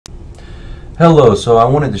Hello, so I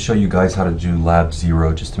wanted to show you guys how to do Lab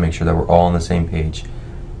 0 just to make sure that we're all on the same page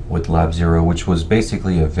with Lab 0, which was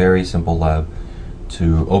basically a very simple lab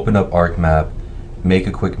to open up ArcMap, make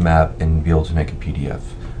a quick map, and be able to make a PDF.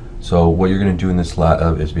 So what you're going to do in this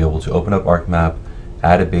lab is be able to open up ArcMap,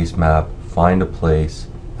 add a base map, find a place,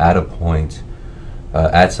 add a point,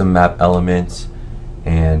 add some map elements,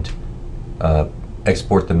 and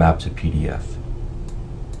export the map to PDF.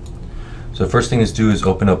 So the first thing to do is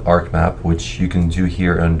open up ArcMap, which you can do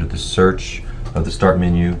here under the search of the start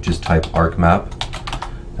menu. Just type ArcMap.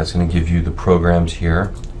 That's going to give you the programs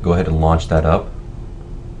here. Go ahead and launch that up.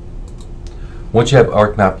 Once you have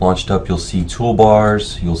ArcMap launched up, you'll see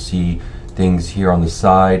toolbars. You'll see things here on the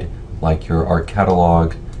side like your Arc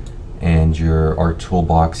catalog and your Arc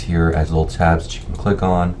toolbox here as little tabs that you can click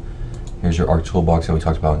on. Here's your Arc toolbox that we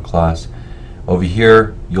talked about in class. Over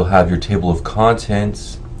here you'll have your table of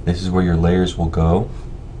contents. This is where your layers will go.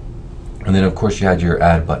 And then of course you had your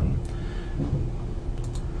add button.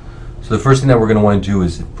 So the first thing that we're going to want to do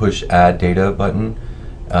is push add data button,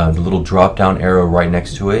 the little drop down arrow right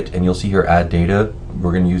next to it, and you'll see here add data.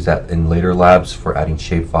 We're going to use that in later labs for adding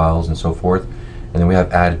shape files and so forth. And then we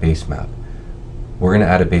have add base map. We're going to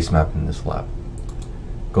add a base map in this lab.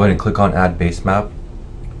 Go ahead and click on add base map.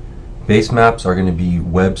 Base maps are going to be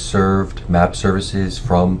web served map services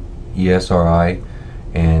from ESRI.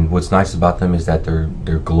 And what's nice about them is that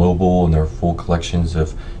they're global and they're full collections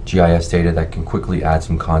of GIS data that can quickly add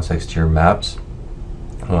some context to your maps.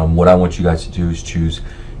 What I want you guys to do is choose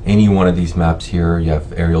any one of these maps here. You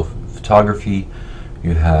have aerial photography,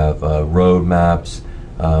 you have road maps,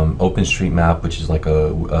 OpenStreetMap, which is like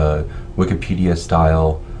a Wikipedia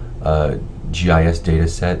style GIS data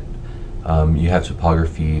set. You have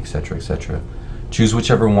topography, etc., etc. Choose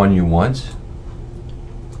whichever one you want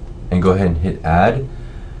and go ahead and hit add.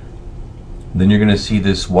 Then you're going to see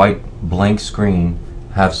this white blank screen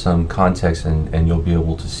have some context, and you'll be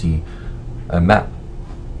able to see a map.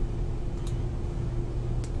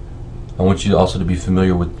 I want you also to be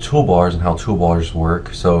familiar with toolbars and how toolbars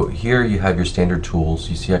work. So here you have your standard tools.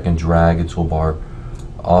 You see I can drag a toolbar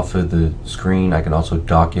off of the screen. I can also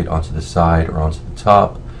dock it onto the side or onto the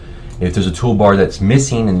top. If there's a toolbar that's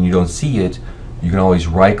missing and you don't see it, you can always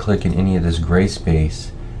right click in any of this gray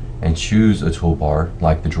space and choose a toolbar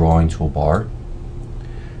like the drawing toolbar,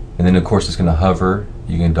 and then of course it's going to hover.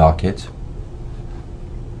 You can dock it.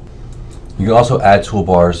 You can also add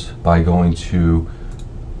toolbars by going to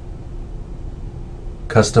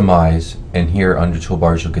customize, and here under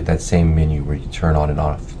toolbars you'll get that same menu where you turn on and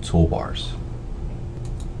off toolbars.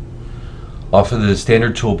 Off of the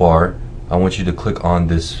standard toolbar, I want you to click on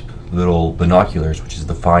this little binoculars, which is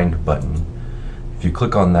the find button. If you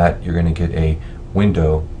click on that, you're going to get a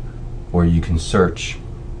window where you can search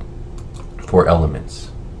for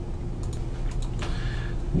elements.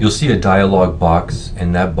 You'll see a dialog box,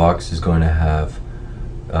 and that box is going to have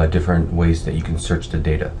different ways that you can search the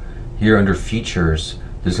data. Here under features,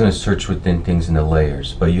 there's going to search within things in the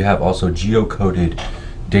layers, but you have also geocoded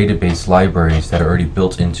database libraries that are already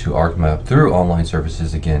built into ArcMap through online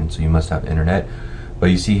services again, so you must have internet. But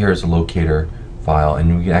you see here is a locator file, and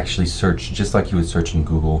you can actually search just like you would search in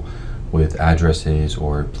Google with addresses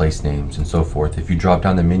or place names and so forth. If you drop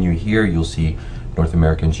down the menu here, you'll see North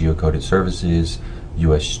American geocoded services,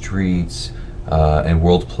 US streets, and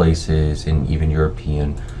world places, and even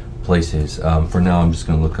European places. For now, I'm just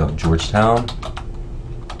going to look up Georgetown,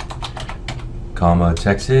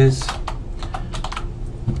 Texas,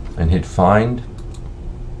 and hit find.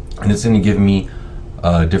 And it's going to give me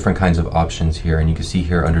different kinds of options here. And you can see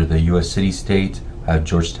here under the US city state, I have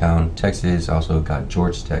Georgetown, Texas. I also got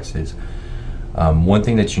George, Texas. One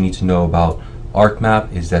thing that you need to know about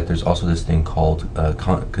ArcMap is that there's also this thing called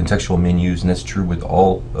contextual menus, and that's true with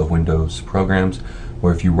all of Windows programs,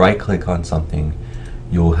 where if you right click on something,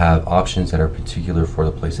 you'll have options that are particular for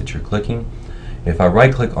the place that you're clicking. If I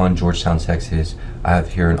right click on Georgetown, Texas, I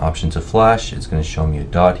have here an option to flash. It's going to show me a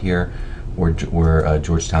dot here where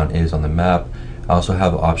Georgetown is on the map. I also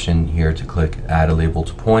have an option here to click add a label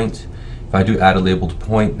to point. If I do add a label to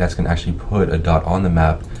point, that's going to actually put a dot on the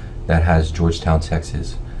map that has Georgetown,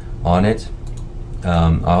 Texas on it.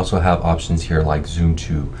 I also have options here like zoom to.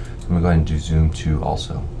 So I'm going to go ahead and do zoom to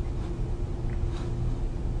also.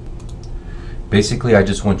 Basically, I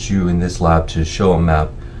just want you in this lab to show a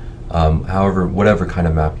map, whatever kind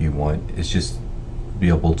of map you want. It's just be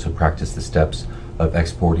able to practice the steps of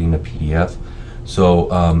exporting a PDF.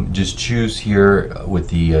 So just choose here with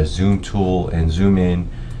the zoom tool and zoom in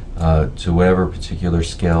to whatever particular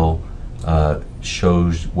scale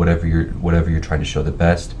shows whatever you're trying to show the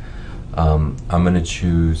best. I'm going to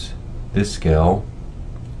choose this scale.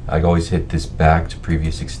 I always hit this back to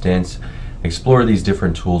previous extents. Explore these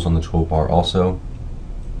different tools on the toolbar also.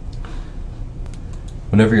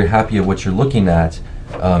 Whenever you're happy at what you're looking at,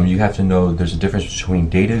 you have to know there's a difference between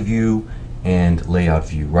data view and layout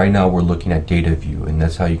view. Right now we're looking at data view, and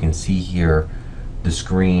that's how you can see here the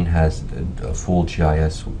screen has a full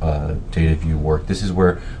GIS data view work. This is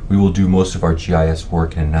where we will do most of our GIS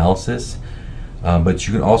work and analysis, but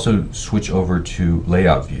you can also switch over to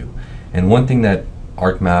layout view. And one thing that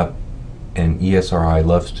ArcMap and ESRI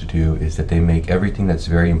loves to do is that they make everything that's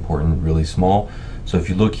very important really small. So if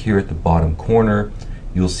you look here at the bottom corner,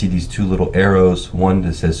 you'll see these two little arrows, one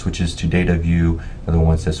that says switches to data view, the other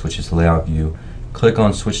one says switches to layout view. Click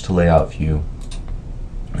on switch to layout view,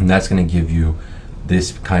 and that's going to give you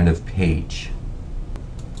this kind of page.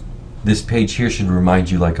 This page here should remind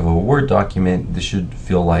you like of a Word document. This should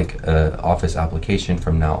feel like an Office application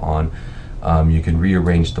from now on. You can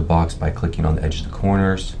rearrange the box by clicking on the edge of the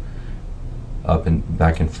corners, up and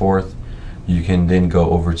back and forth. You can then go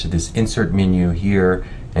over to this insert menu here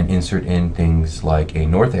and insert in things like a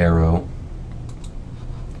north arrow.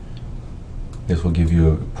 This will give you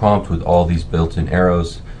a prompt with all these built-in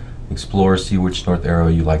arrows. Explore, see which north arrow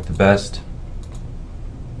you like the best.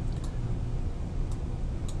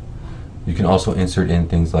 You can also insert in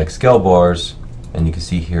things like scale bars, and you can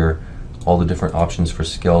see here all the different options for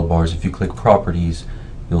scale bars. If you click properties,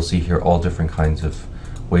 you'll see here all different kinds of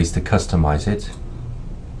ways to customize it.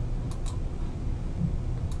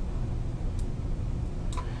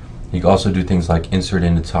 You can also do things like insert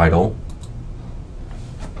in the title.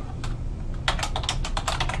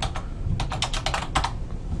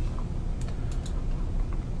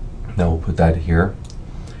 Now we'll put that here.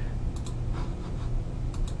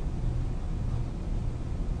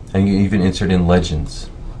 And you can even insert in legends.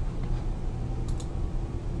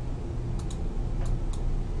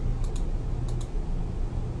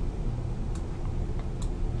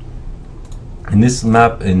 In this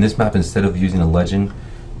map, instead of using a legend,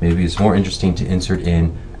 maybe it's more interesting to insert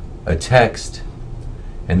in a text,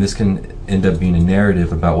 and this can end up being a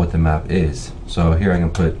narrative about what the map is. So here I can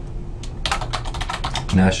put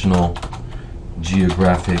National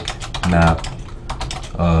Geographic Map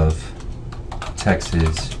of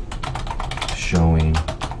Texas showing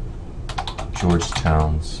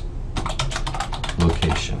Georgetown's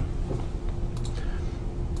location.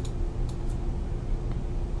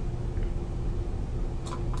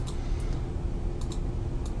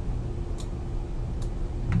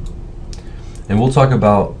 And we'll talk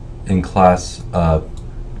about in class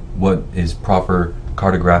what is proper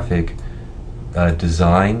cartographic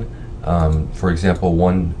design. For example,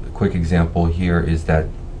 one quick example here is that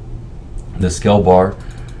the scale bar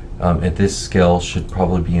at this scale should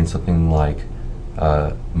probably be in something like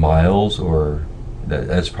miles, or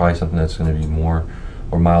that's probably something that's going to be more,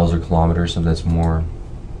 or miles or kilometers, something that's more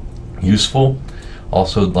useful.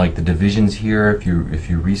 Also, like the divisions here, if you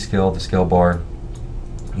rescale the scale bar,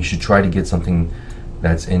 you should try to get something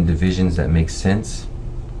that's in divisions that makes sense,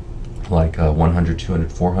 like 100, 200,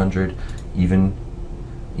 400, even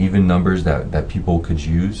numbers that people could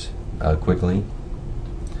use quickly.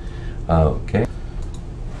 Okay.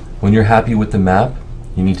 When you're happy with the map,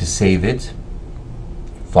 you need to save it.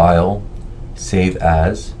 File, save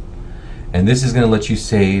as, and this is going to let you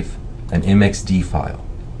save an MXD file.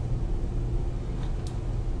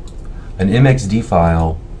 An MXD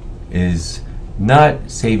file is not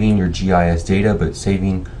saving your GIS data, but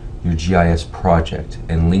saving your GIS project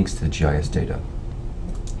and links to the GIS data.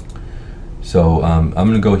 So I'm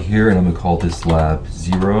going to go here and I'm going to call this lab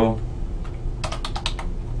 0.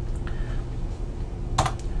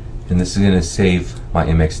 And this is going to save my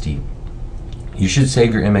MXD. You should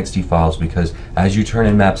save your MXD files, because as you turn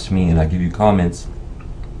in maps to me and I give you comments,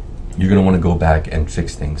 you're going to want to go back and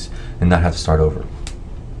fix things and not have to start over.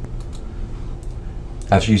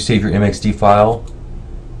 After you save your MXD file,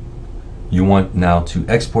 you want now to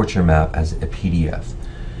export your map as a PDF.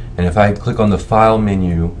 And if I click on the File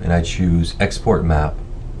menu and I choose Export Map,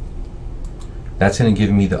 that's going to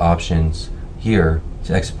give me the options here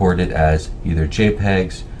to export it as either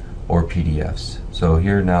JPEGs or PDFs. So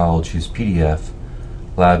here now I'll choose PDF,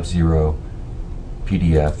 Lab 0,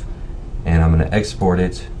 PDF, and I'm going to export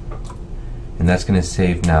it, and that's going to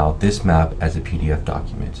save now this map as a PDF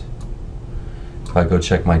document. If I go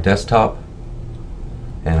check my desktop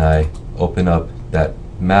and I open up that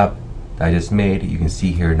map that I just made, you can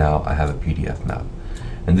see here now I have a PDF map.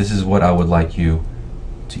 And this is what I would like you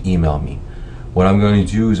to email me. What I'm going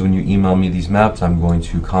to do is, when you email me these maps, I'm going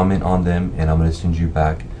to comment on them, and I'm going to send you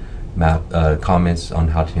back comments on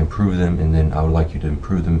how to improve them, and then I would like you to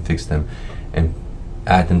improve them, fix them, and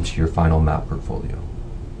add them to your final map portfolio.